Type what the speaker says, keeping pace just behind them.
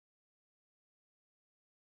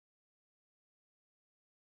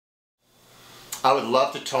I would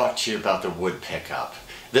love to talk to you about the wood pickup.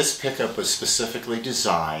 This pickup was specifically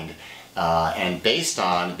designed and based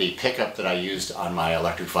on the pickup that I used on my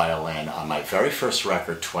electric violin on my very first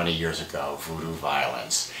record 20 years ago, Voodoo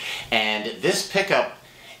Violins. And this pickup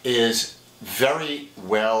is very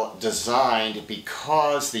well designed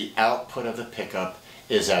because the output of the pickup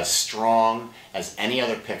is as strong as any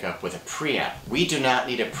other pickup with a preamp. We do not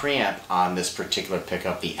need a preamp on this particular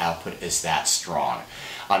pickup. The output is that strong.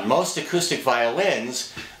 On most acoustic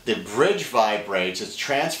violins, the bridge vibrates, it's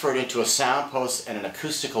transferred into a sound post and an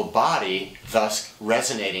acoustical body, thus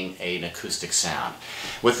resonating an acoustic sound.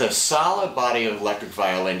 With a solid body of electric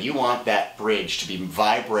violin, you want that bridge to be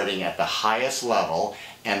vibrating at the highest level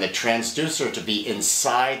and the transducer to be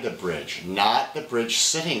inside the bridge, not the bridge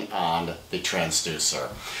sitting on the transducer.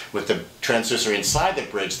 With the transducer inside the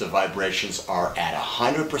bridge, the vibrations are at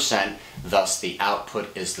 100%, thus the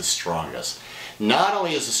output is the strongest. Not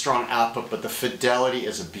only is a strong output, but the fidelity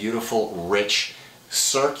is a beautiful, rich,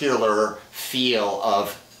 circular feel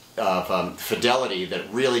of fidelity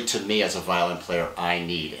that really, to me as a violin player, I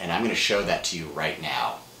need. And I'm going to show that to you right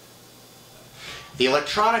now. The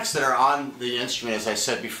electronics that are on the instrument, as I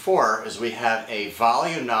said before, is we have a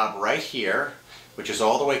volume knob right here, which is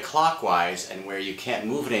all the way clockwise, and where you can't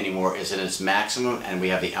move it anymore is in its maximum, and we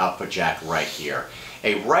have the output jack right here.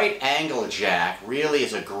 A right angle jack really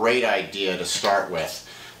is a great idea to start with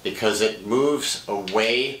because it moves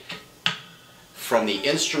away from the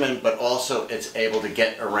instrument, but also it's able to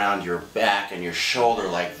get around your back and your shoulder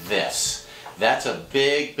like this. That's a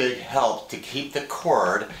big, big help to keep the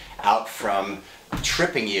cord out from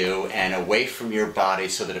tripping you and away from your body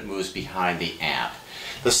so that it moves behind the amp.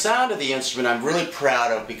 The sound of the instrument I'm really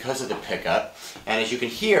proud of because of the pickup, and as you can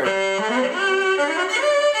hear,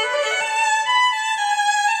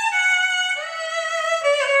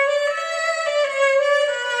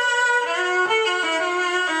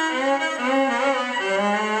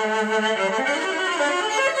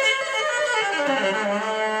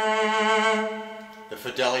 the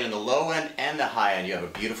fidelity in the low end and the high end. You have a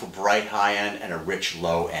beautiful bright high end and a rich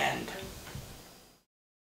low end.